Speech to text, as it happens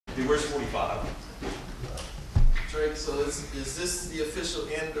Hey, where's 45? Drake, so is this the official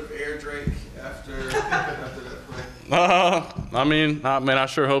end of Air Drake after that play? I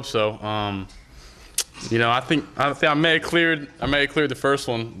sure hope so. I think I may have cleared the first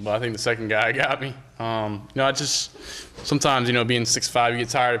one, but I think the second guy got me. I just sometimes being 6'5", you get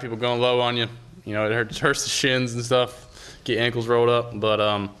tired of people going low on you. It hurts the shins and stuff, get ankles rolled up.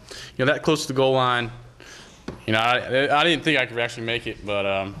 But that close to the goal line, I didn't think I could actually make it, but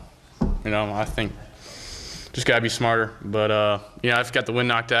I think just gotta be smarter. But I've got the wind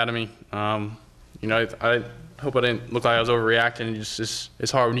knocked out of me. I hope I didn't look like I was overreacting.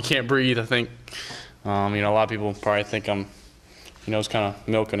 It's hard when you can't breathe. I think a lot of people probably think I'm was kind of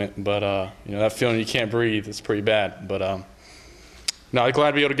milking it, but that feeling you can't breathe is pretty bad. But I'm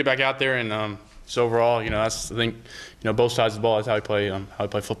glad to be able to get back out there, and so overall, that's I think both sides of the ball is how we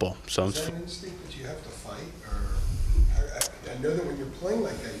play football. So is that an instinct that you have to fight, or I know that when you're playing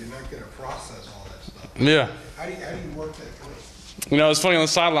like that, you're not going to process all that stuff. Yeah. How do you work that through? It's funny on the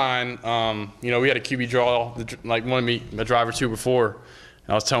sideline. We had a QB draw, like wanted me a drive or two before.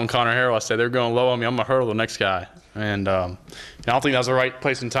 And I was telling Connor Harrell, I said they're going low on me. I'm gonna hurdle the next guy. And I don't think that was the right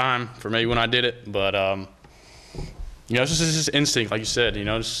place and time for me when I did it. But it's just instinct, like you said.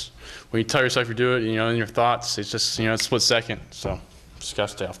 Just when you tell yourself you do it, in your thoughts, it's just it's split second. So just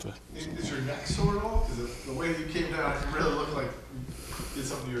gotta stay off the. Is your neck sore at all? Because the way you came down, it really looked like you did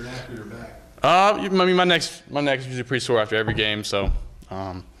something to your neck or your back. My neck's usually pretty sore after every game. So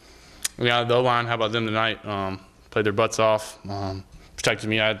the O-line, how about them tonight? Played their butts off. Protected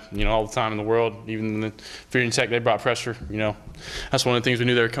me. I had all the time in the world. Even in the Virginia Tech, they brought pressure. That's one of the things we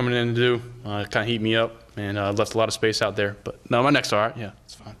knew they were coming in to do. Kind of heat me up, and left a lot of space out there. But no, my neck's all right. Yeah,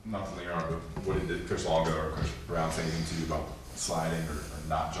 it's fine. Not something you are, but what did Coach Longo or Coach Brown say anything to you about sliding or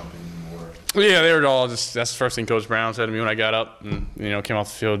not jumping anymore? Yeah, they were all just. That's the first thing Coach Brown said to me when I got up and came off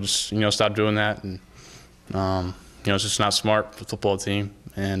the field. Just stop doing that, and it's just not smart for the football team.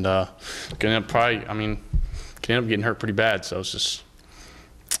 And gonna end up getting hurt pretty bad. So it's just.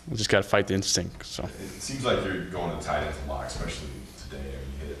 We just got to fight the instinct. So it seems like you're going to tight ends a lot, especially today.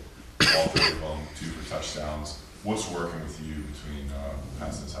 You hit all three of them, 2 for touchdowns. What's working with you between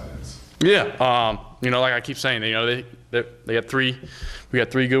passing and tight ends? Yeah, like I keep saying, they got three. We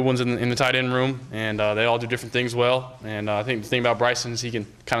got 3 good ones in the tight end room, and they all do different things well. And I think the thing about Bryson is he can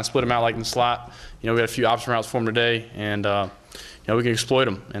kind of split them out like in the slot. We had a few option routes for him today, and we can exploit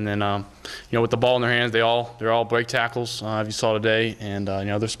them. And then with the ball in their hands, they're all break tackles. As you saw today, and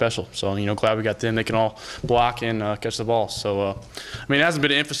they're special. So glad we got them. They can all block and catch the ball. So it hasn't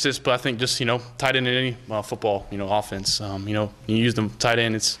been an emphasis, but I think just tight end in any football offense. You use them tight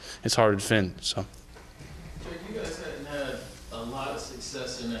end, it's hard to defend. So. Jake, you guys hadn't had a lot of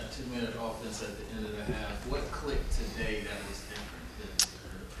success in that 2-minute offense at the end of the half. What clicked today that was different than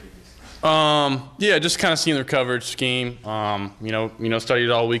the previous? Yeah, just kind of seeing their coverage scheme. Studied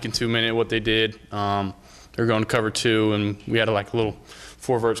all week in 2-minute what they did. They're going to cover 2, and we had a little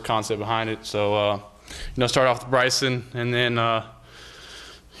 4 verts concept behind it. So, start off with Bryson, and then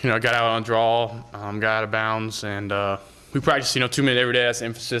got out on draw, got out of bounds, and we practiced 2-minute every day. That's the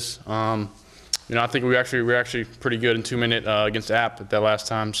emphasis. I think we're actually pretty good in 2-minute against App at that last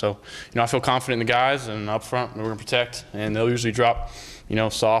time. So, I feel confident in the guys and up front, and we're gonna protect. And they'll usually drop,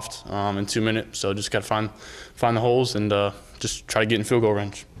 soft in 2-minute. So just got to find the holes and just try to get in field goal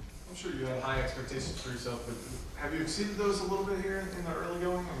range. I'm sure you had high expectations for yourself, but have you exceeded those a little bit here in the early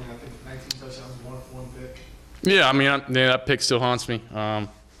going? I think 19 touchdowns, 1 pick. Yeah, that pick still haunts me.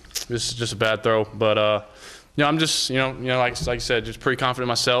 This is just a bad throw, but. I'm just, like I said, just pretty confident in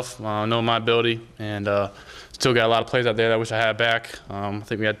myself, know my ability, and still got a lot of plays out there that I wish I had back. I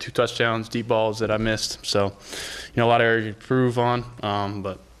think we had 2 touchdowns, deep balls that I missed. So, a lot of areas to improve on,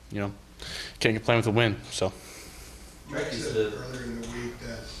 but, can't complain with a win. So. Mike said earlier in the week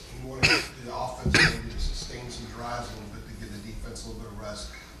that he wanted the offense maybe to sustain some drives a little bit to give the defense a little bit of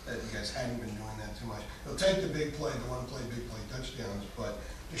rest, that you guys hadn't been doing that too much. He'll take the big play, the one-play, big play touchdowns, but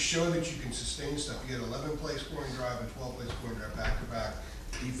to show that you can sustain stuff. You get 11-play scoring drive and 12-play scoring drive back-to-back.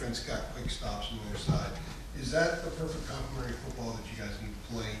 Defense got quick stops on their side. Is that the perfect complementary football that you guys need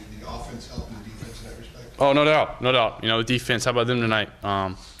to play? The offense helping the defense in that respect? Oh, no doubt, no doubt. The defense. How about them tonight?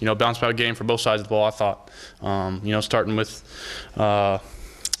 Bounce back game for both sides of the ball. I thought. Starting with, I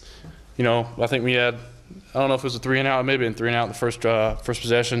think we had. I don't know if it was a 3-and-out, maybe a 3-and-out the first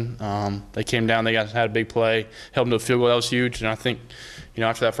possession. They came down, they had a big play, helped them to a field goal. That was huge, and I think,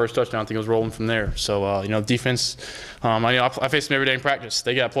 after that first touchdown, I think it was rolling from there. So, defense, I face them every day in practice.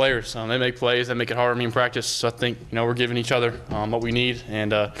 They got players. They make plays. They make it hard on me in practice. So I think, we're giving each other what we need,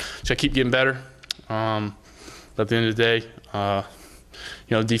 and just keep getting better. But at the end of the day,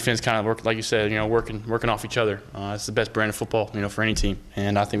 the defense kind of worked, like you said, working off each other. It's the best brand of football, for any team.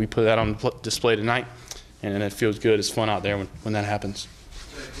 And I think we put that on display tonight, and it feels good. It's fun out there when that happens.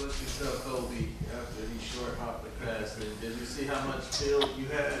 Jake, what you tell Kobe after he short hopped the pass? Did you see how much field you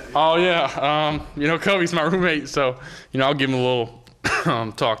had? Oh yeah, Kobe's my roommate, so I'll give him a little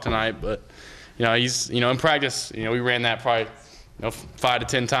talk tonight. But he's in practice, we ran that probably 5 to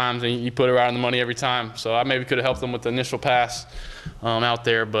 10 times, and he put it right on the money every time. So I maybe could have helped them with the initial pass out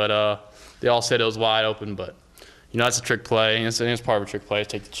there, but they all said it was wide open. But that's a trick play, and it's part of a trick play to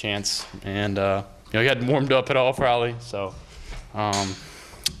take the chance. And he hadn't warmed up at all probably, so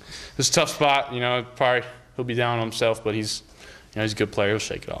it's a tough spot. Probably he'll be down on himself, but he's a good player. He'll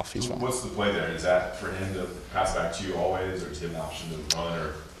shake it off. He's fine. What's the play there? Is that for him to pass back to you always, or does he have an option to run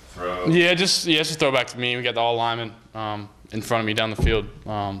or throw? Yeah, just throw back to me. We got the all linemen in front of me down the field.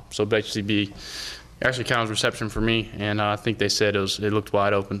 So basically actually counts reception for me, and I think they said it looked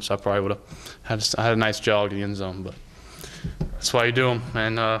wide open, so I probably would have had a nice jog to the end zone. But that's why you do them,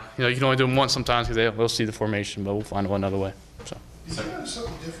 and you can only do them once sometimes because they'll see the formation, but we'll find one another way. So. You see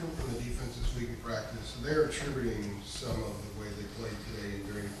something different from the defense this week in practice? So they're attributing some of the way they played today and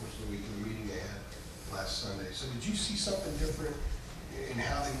during the course of the week in the meeting they had last Sunday. So did you see something different in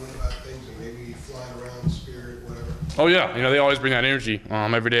how they went about things, and maybe flying around, spirit, whatever? Oh yeah, they always bring that energy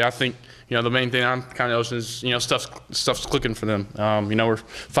every day. I think the main thing I'm kind of noticing is stuff's clicking for them. We're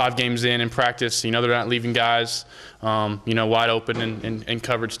 5 games in practice. They're not leaving guys wide open and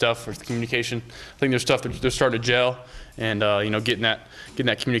coverage stuff or communication. I think there's stuff that they're starting to gel, and getting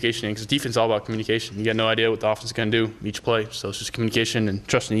that communication in, because defense is all about communication. You got no idea what the offense is going to do each play, so it's just communication and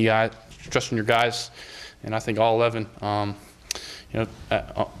trusting your guys. And I think all 11 we're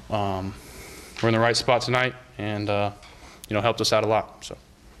in the right spot tonight, and helped us out a lot. So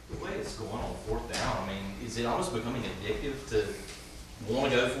the way it's going on 4th down, is it almost becoming addictive to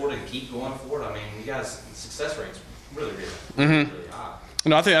want to go for it and keep going for it? You guys' success rate's really really high.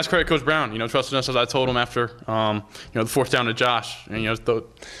 No, I think that's credit Coach Brown. Trusting us, as I told him after the 4th down to Josh. And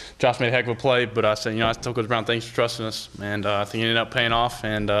Josh made a heck of a play, but I said, I told Coach Brown, thanks for trusting us, and I think it ended up paying off.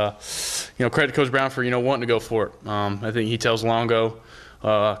 And credit Coach Brown for wanting to go for it. I think he tells Longo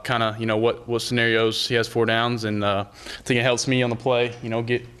kind of what scenarios he has 4 downs, and I think it helps me on the play.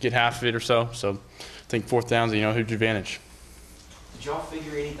 Get half of it or so. So I think 4th down's a huge advantage. Did y'all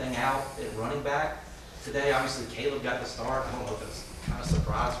figure anything out at running back today? Obviously, Caleb got the start. I don't know if it's kind of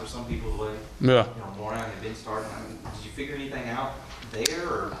surprise for some people the way Moran had been starting. Did you figure anything out there?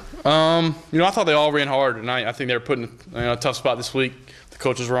 Or? I thought they all ran hard tonight. I think they were putting a tough spot this week. The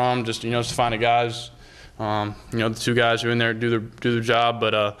coaches were on just to find the guys. The 2 guys who are in there do their job.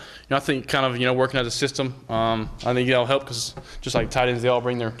 But I think kind of working as a system. I think that'll help, because just like tight ends, they all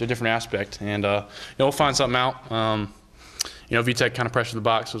bring their different aspect, and we'll find something out. VTech kind of pressured the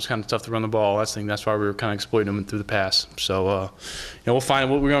box, so it's kind of tough to run the ball. I think that's why we were kind of exploiting them through the pass. So, we'll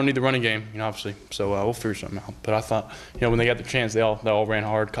find we're going to need the running game, obviously. So we'll figure something out. But I thought, when they got the chance, they all ran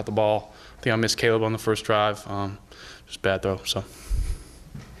hard, caught the ball. I think I missed Caleb on the first drive. Just bad throw. So.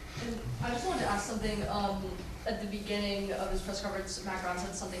 And I just wanted to ask something. At the beginning of his press conference, Matt Brown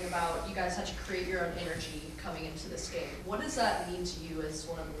said something about you guys had to create your own energy coming into this game. What does that mean to you as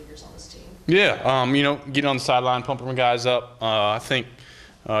one of the leaders on this team? Yeah, getting on the sideline, pumping guys up. I think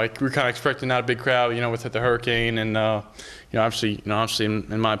we're kind of expecting not a big crowd, with the hurricane, and obviously,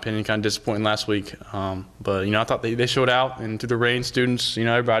 in my opinion, kind of disappointing last week. But I thought they showed out, and through the rain, students,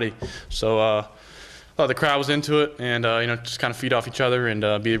 everybody. So I thought the crowd was into it, and just kind of feed off each other and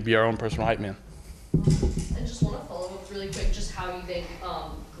be our own personal hype man. And just want to follow up really quick, just how you think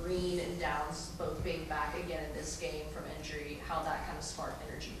Green and Downs both being back again in this game from injury, how that kind of sparked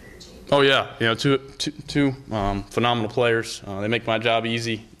energy for your team. Oh yeah, two phenomenal players. They make my job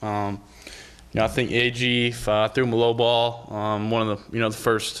easy. I think AG, if I threw him a low ball, one of the the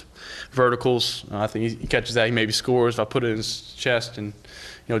first verticals, I think he catches that, he maybe scores. If I put it in his chest, and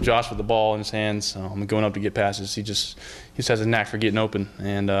Josh with the ball in his hands, going up to get passes, he just has a knack for getting open,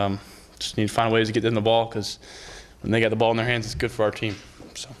 and just need to find ways to get them the ball, because when they got the ball in their hands, it's good for our team.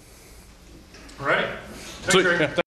 So. All right. Thanks,